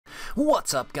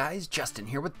What's up guys, Justin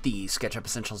here with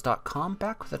TheSketchUpEssentials.com,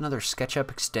 back with another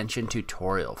SketchUp extension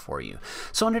tutorial for you.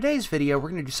 So in today's video we're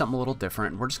going to do something a little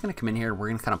different. We're just going to come in here and we're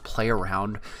going to kind of play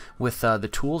around with the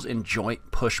tools in Joint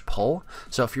Push Pull.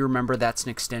 So if you remember, that's an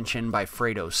extension by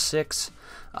Fredo 6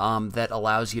 that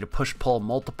allows you to push pull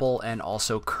multiple and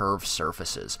also curve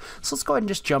surfaces. So let's go ahead and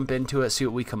just jump into it, see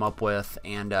what we come up with,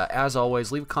 and as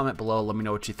always, leave a comment below, let me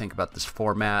know what you think about this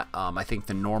format. I think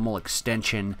the normal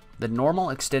extension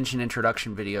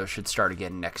introduction video should start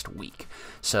again next week.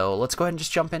 So let's go ahead and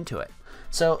just jump into it.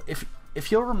 So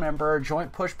if you'll remember,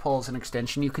 Joint Push Pull is an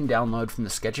extension you can download from the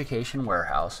Sketchucation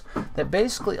warehouse that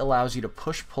basically allows you to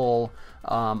push pull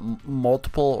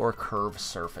multiple or curved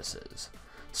surfaces.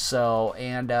 So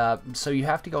you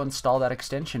have to go install that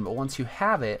extension, but once you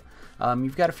have it,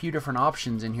 you've got a few different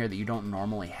options in here that you don't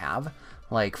normally have.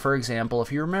 Like, for example,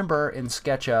 if you remember in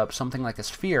SketchUp, something like a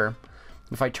sphere,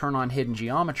 if I turn on hidden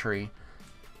geometry,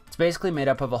 it's basically made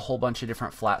up of a whole bunch of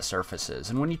different flat surfaces.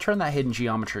 And when you turn that hidden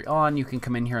geometry on, you can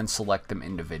come in here and select them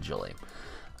individually.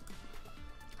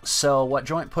 So what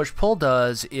Joint Push Pull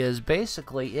does is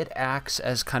basically it acts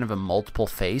as kind of a multiple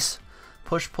face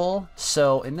push-pull.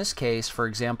 So in this case, for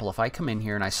example, if I come in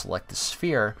here and I select the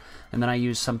sphere and then I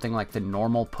use something like the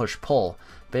normal push-pull,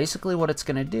 basically what it's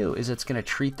going to do is it's going to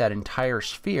treat that entire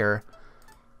sphere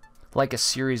like a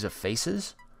series of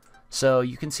faces. So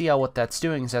you can see how what that's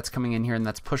doing is that's coming in here and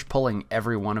that's push-pulling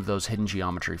every one of those hidden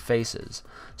geometry faces.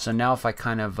 So now if I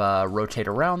kind of rotate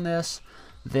around this,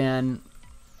 then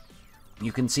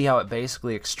you can see how it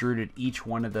basically extruded each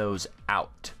one of those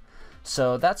out.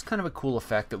 So that's kind of a cool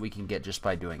effect that we can get just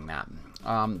by doing that.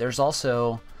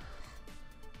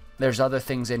 There's other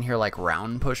things in here like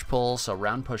round push pull. So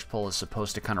round push pull is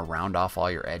supposed to kind of round off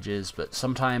all your edges, but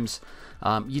sometimes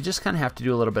you just kind of have to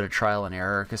do a little bit of trial and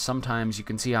error, because sometimes you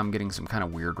can see I'm getting some kind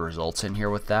of weird results in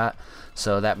here with that.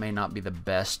 So that may not be the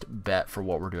best bet for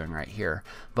what we're doing right here.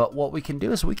 But what we can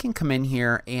do is we can come in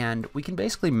here and we can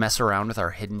basically mess around with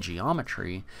our hidden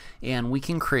geometry, and we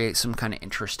can create some kind of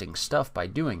interesting stuff by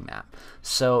doing that.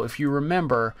 So if you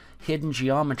remember, hidden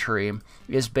geometry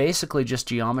is basically just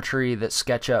geometry that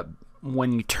SketchUp,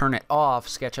 when you turn it off,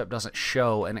 SketchUp doesn't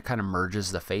show and it kind of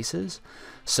merges the faces.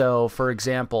 So for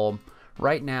example,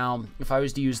 right now, if I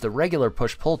was to use the regular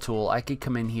push-pull tool, I could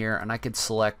come in here and I could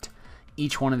select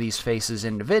each one of these faces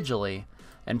individually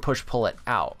and push-pull it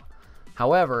out.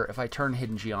 However, if I turn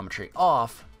hidden geometry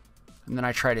off and then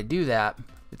I try to do that,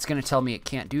 it's going to tell me it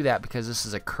can't do that because this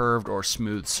is a curved or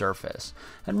smooth surface.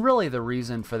 And really the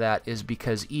reason for that is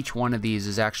because each one of these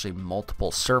is actually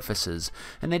multiple surfaces,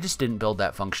 and they just didn't build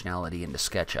that functionality into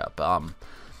SketchUp.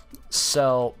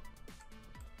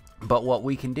 But what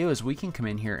we can do is we can come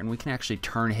in here and we can actually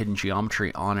turn hidden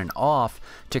geometry on and off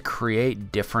to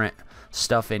create different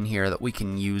stuff in here that we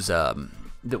can use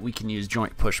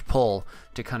Joint Push Pull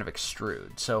to kind of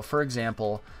extrude. So for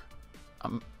example,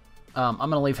 I'm going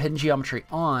to leave hidden geometry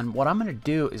on. What I'm going to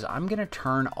do is I'm going to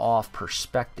turn off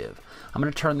perspective. I'm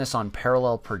going to turn this on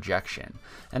parallel projection.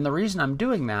 And the reason I'm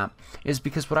doing that is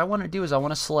because what I want to do is I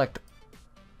want to select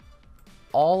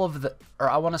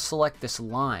I want to select this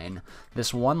line,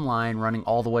 this one line running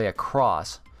all the way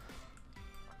across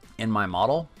in my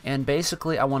model, and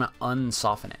basically I want to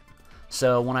unsoften it.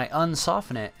 So when I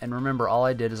unsoften it, and remember all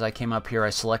I did is I came up here, I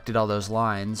selected all those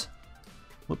lines,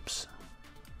 whoops,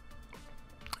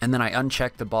 and then I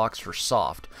unchecked the box for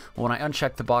soft. Well, when I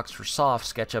uncheck the box for soft,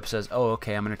 SketchUp says, oh,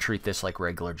 okay, I'm going to treat this like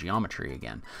regular geometry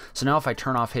again. So now if I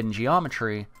turn off hidden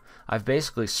geometry, I've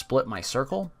basically split my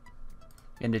circle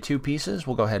into two pieces.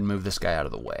 We'll go ahead and move this guy out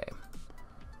of the way.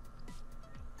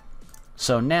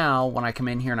 So now when I come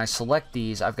in here and I select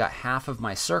these, I've got half of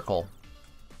my circle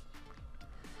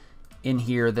in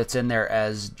here that's in there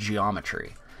as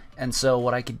geometry. And so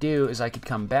what I could do is I could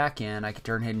come back in, I could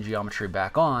turn hidden geometry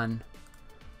back on,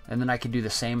 and then I could do the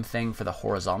same thing for the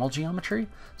horizontal geometry.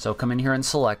 So come in here and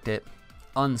select it,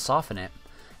 unsoften it,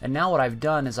 and now what I've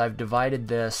done is I've divided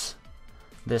this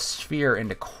sphere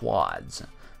into quads.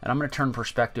 And I'm going to turn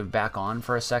perspective back on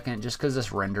for a second just because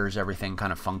this renders everything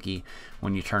kind of funky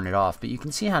when you turn it off. But you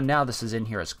can see how now this is in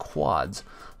here as quads.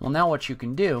 Well, now what you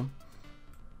can do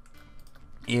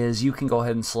is you can go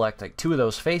ahead and select like two of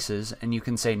those faces, and you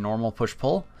can say normal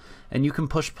push-pull, and you can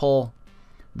push-pull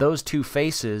those two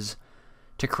faces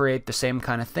to create the same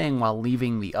kind of thing while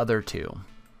leaving the other two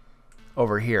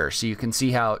over here. So you can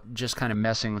see how just kind of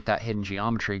messing with that hidden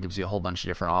geometry gives you a whole bunch of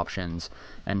different options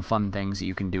and fun things that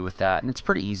you can do with that, and it's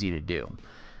pretty easy to do.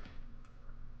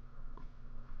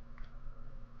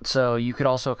 So you could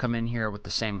also come in here with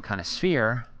the same kind of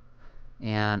sphere,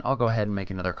 and I'll go ahead and make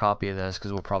another copy of this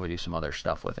because we'll probably do some other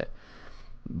stuff with it.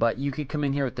 But you could come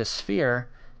in here with this sphere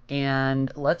And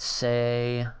let's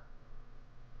say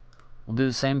we'll do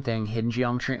the same thing, hidden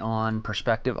geometry on,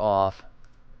 perspective off.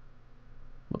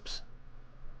 Whoops.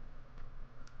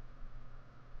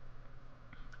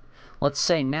 Let's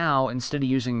say now, instead of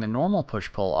using the normal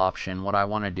push-pull option, what I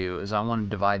want to do is I want to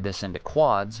divide this into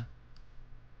quads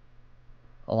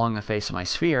along the face of my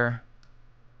sphere.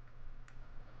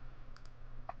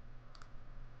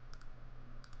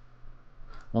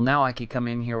 Well, now I could come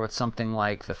in here with something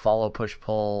like the follow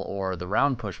push-pull or the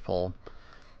round push-pull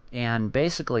and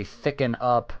basically thicken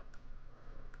up.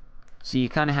 So you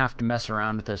kind of have to mess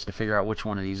around with this to figure out which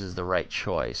one of these is the right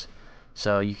choice.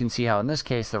 So you can see how in this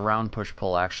case the round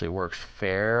push-pull actually works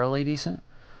fairly decent.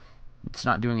 It's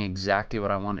not doing exactly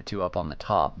what I want it to up on the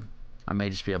top. I may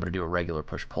just be able to do a regular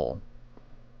push-pull.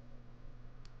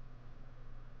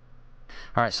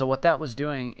 Alright, so what that was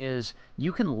doing is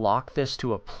you can lock this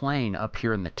to a plane up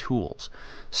here in the tools.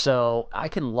 So I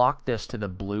can lock this to the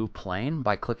blue plane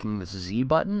by clicking this Z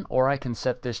button, or I can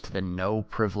set this to the no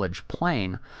privilege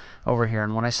plane over here.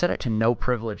 And when I set it to no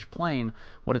privilege plane,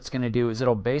 what it's going to do is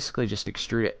it'll basically just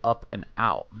extrude it up and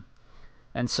out.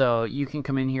 And so you can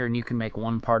come in here and you can make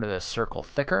one part of this circle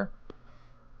thicker.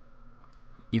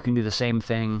 You can do the same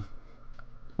thing.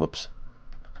 Whoops.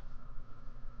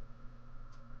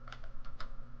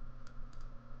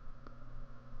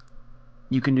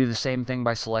 You can do the same thing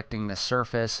by selecting the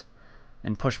surface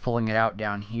and push-pulling it out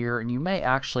down here, and you may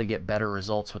actually get better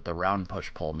results with the round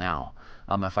push-pull now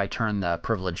if I turn the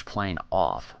privilege plane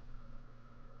off.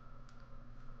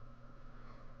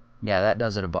 Yeah, that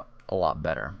does it a lot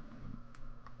better.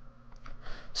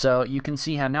 So you can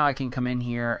see how now I can come in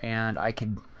here and I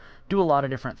could do a lot of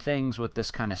different things with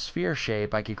this kind of sphere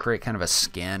shape. I could create kind of a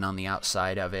skin on the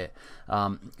outside of it.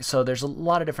 So there's a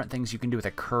lot of different things you can do with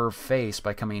a curved face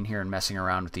by coming in here and messing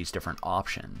around with these different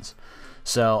options.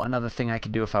 So another thing I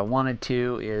could do if I wanted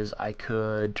to is I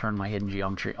could turn my hidden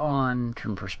geometry on,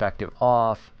 turn perspective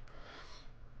off.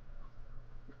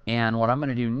 And what I'm going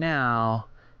to do now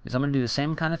is I'm going to do the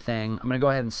same kind of thing. I'm going to go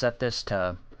ahead and set this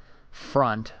to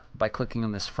front by clicking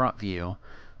on this front view.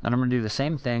 And I'm going to do the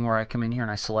same thing where I come in here and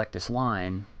I select this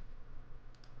line.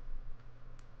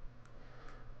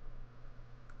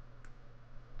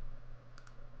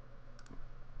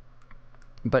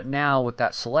 But now with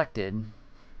that selected,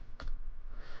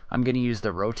 I'm going to use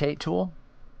the rotate tool.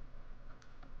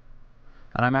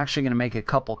 And I'm actually going to make a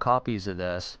couple copies of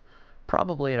this,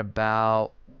 probably at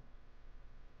about,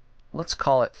 let's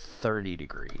call it 30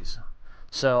 degrees.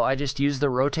 So I just use the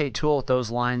rotate tool with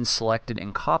those lines selected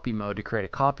in copy mode to create a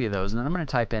copy of those. And then I'm going to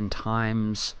type in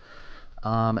times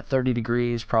at 30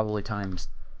 degrees, probably times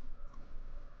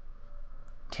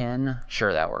 10.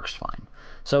 Sure, that works fine.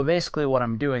 So basically what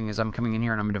I'm doing is I'm coming in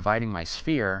here and I'm dividing my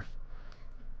sphere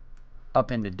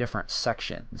up into different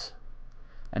sections.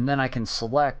 And then I can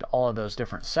select all of those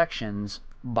different sections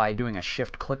by doing a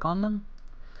shift click on them.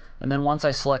 And then once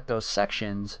I select those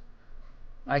sections,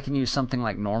 I can use something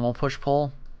like normal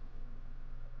push-pull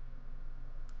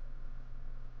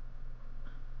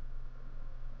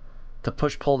to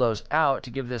push-pull those out to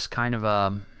give this kind of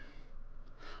a,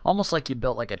 almost like you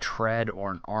built like a tread or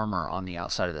an armor on the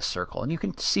outside of the circle. And you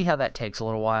can see how that takes a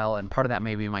little while, and part of that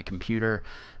may be my computer.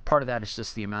 Part of that is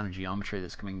just the amount of geometry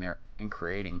that's coming there and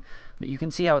creating. But you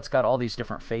can see how it's got all these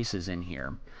different faces in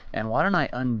here. And why don't I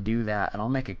undo that, and I'll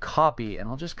make a copy, and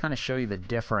I'll just kind of show you the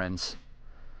difference.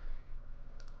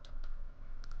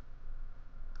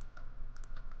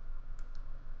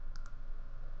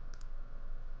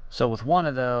 So with one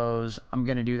of those, I'm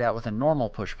going to do that with a normal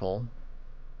push-pull.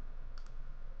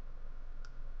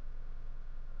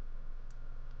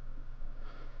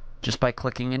 Just by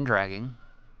clicking and dragging.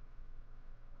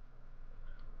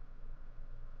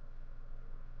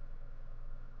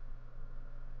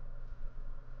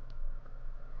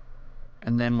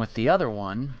 And then with the other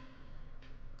one,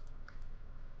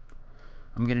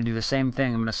 I'm going to do the same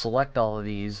thing. I'm going to select all of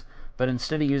these, but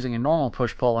instead of using a normal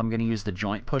push-pull, I'm going to use the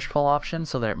joint push-pull option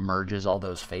so that it merges all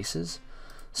those faces.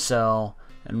 So,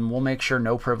 and we'll make sure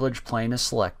no privilege plane is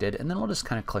selected, and then we'll just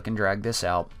kind of click and drag this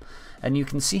out. And you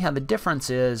can see how the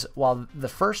difference is, while the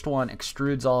first one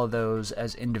extrudes all of those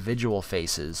as individual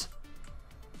faces,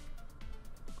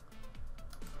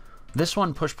 this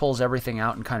one push-pulls everything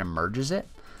out and kind of merges it.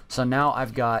 So now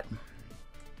I've got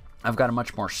a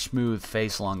much more smooth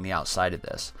face along the outside of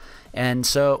this. And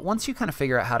so once you kind of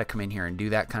figure out how to come in here and do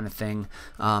that kind of thing,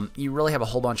 you really have a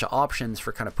whole bunch of options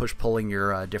for kind of push-pulling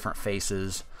your different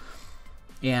faces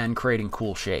and creating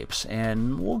cool shapes.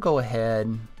 And we'll go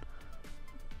ahead,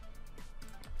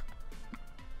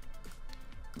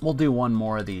 we'll do one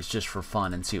more of these just for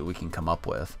fun and see what we can come up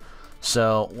with.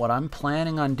 So what I'm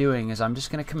planning on doing is I'm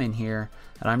just going to come in here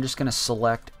and I'm just going to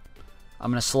select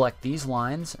these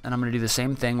lines, and I'm going to do the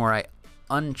same thing where I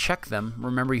uncheck them.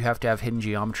 Remember, you have to have hidden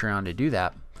geometry on to do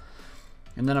that.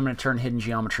 And then I'm going to turn hidden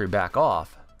geometry back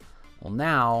off. Well,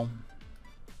 now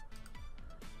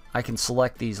I can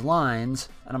select these lines,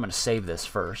 and I'm going to save this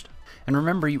first. And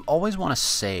remember, you always want to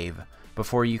save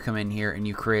before you come in here and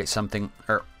you create something,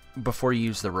 or before you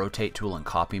use the rotate tool in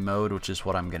copy mode, which is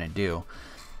what I'm going to do.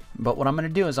 But what I'm going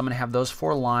to do is I'm going to have those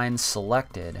 4 lines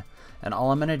selected, and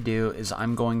all I'm going to do is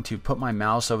I'm going to put my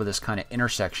mouse over this kind of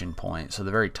intersection point, so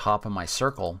the very top of my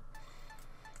circle,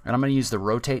 and I'm going to use the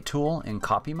rotate tool in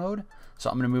copy mode. So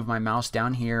I'm going to move my mouse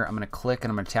down here, I'm going to click, and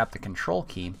I'm going to tap the control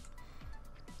key,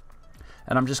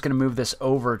 and I'm just going to move this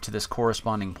over to this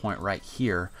corresponding point right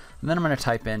here, and then I'm going to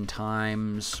type in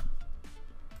times,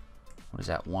 what is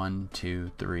that, 1,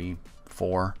 2, 3,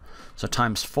 4, so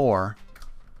times 4,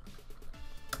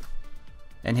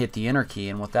 and hit the enter key,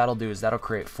 and what that'll do is that'll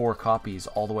create 4 copies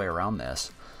all the way around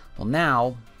this. Well,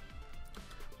 now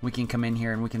we can come in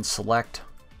here and we can select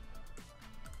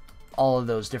all of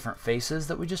those different faces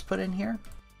that we just put in here.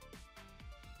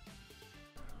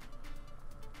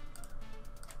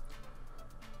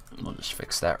 We'll just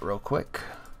fix that real quick.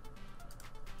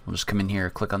 We'll just come in here,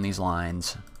 click on these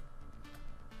lines.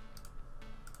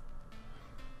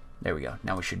 There we go.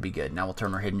 Now we should be good. Now we'll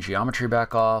turn our hidden geometry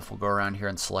back off. We'll go around here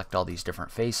and select all these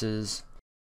different faces.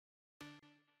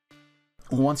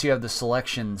 Once you have the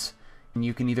selections,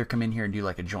 you can either come in here and do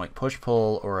like a joint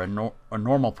push-pull or a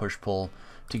normal push-pull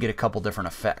to get a couple different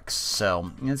effects.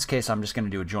 So in this case, I'm just going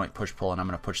to do a joint push-pull, and I'm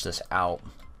going to push this out.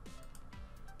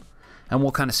 And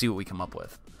we'll kind of see what we come up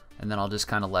with. And then I'll just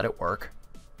kind of let it work.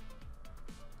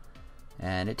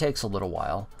 And it takes a little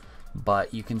while,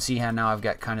 but you can see how now I've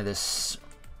got kind of this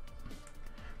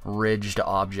ridged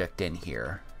object in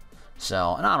here.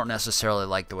 So, and I don't necessarily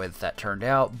like the way that turned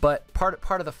out, but part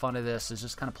of the fun of this is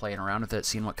just kind of playing around with it,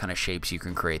 seeing what kind of shapes you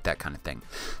can create, that kind of thing.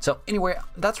 So anyway,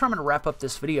 that's where I'm going to wrap up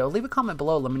this video. Leave a comment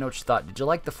below. Let me know what you thought. Did you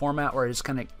like the format where I just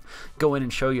kind of go in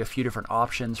and show you a few different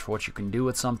options for what you can do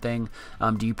with something?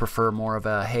 Do you prefer more of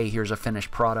a, hey, here's a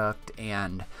finished product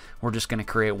and we're just going to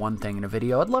create one thing in a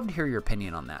video? I'd love to hear your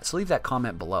opinion on that, so leave that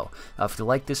comment below. If you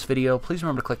like this video, please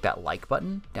remember to click that like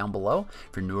button down below.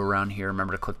 If you're new around here,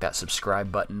 remember to click that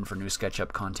subscribe button for new SketchUp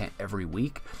content every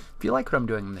week. If you like what I'm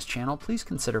doing on this channel, please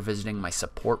consider visiting my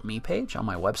Support Me page on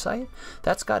my website.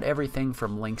 That's got everything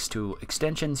from links to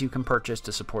extensions you can purchase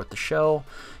to support the show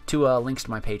to links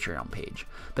to my Patreon page.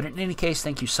 But in any case,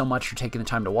 thank you so much for taking the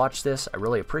time to watch this. I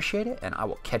really appreciate it, and I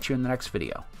will catch you in the next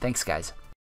video. Thanks, guys.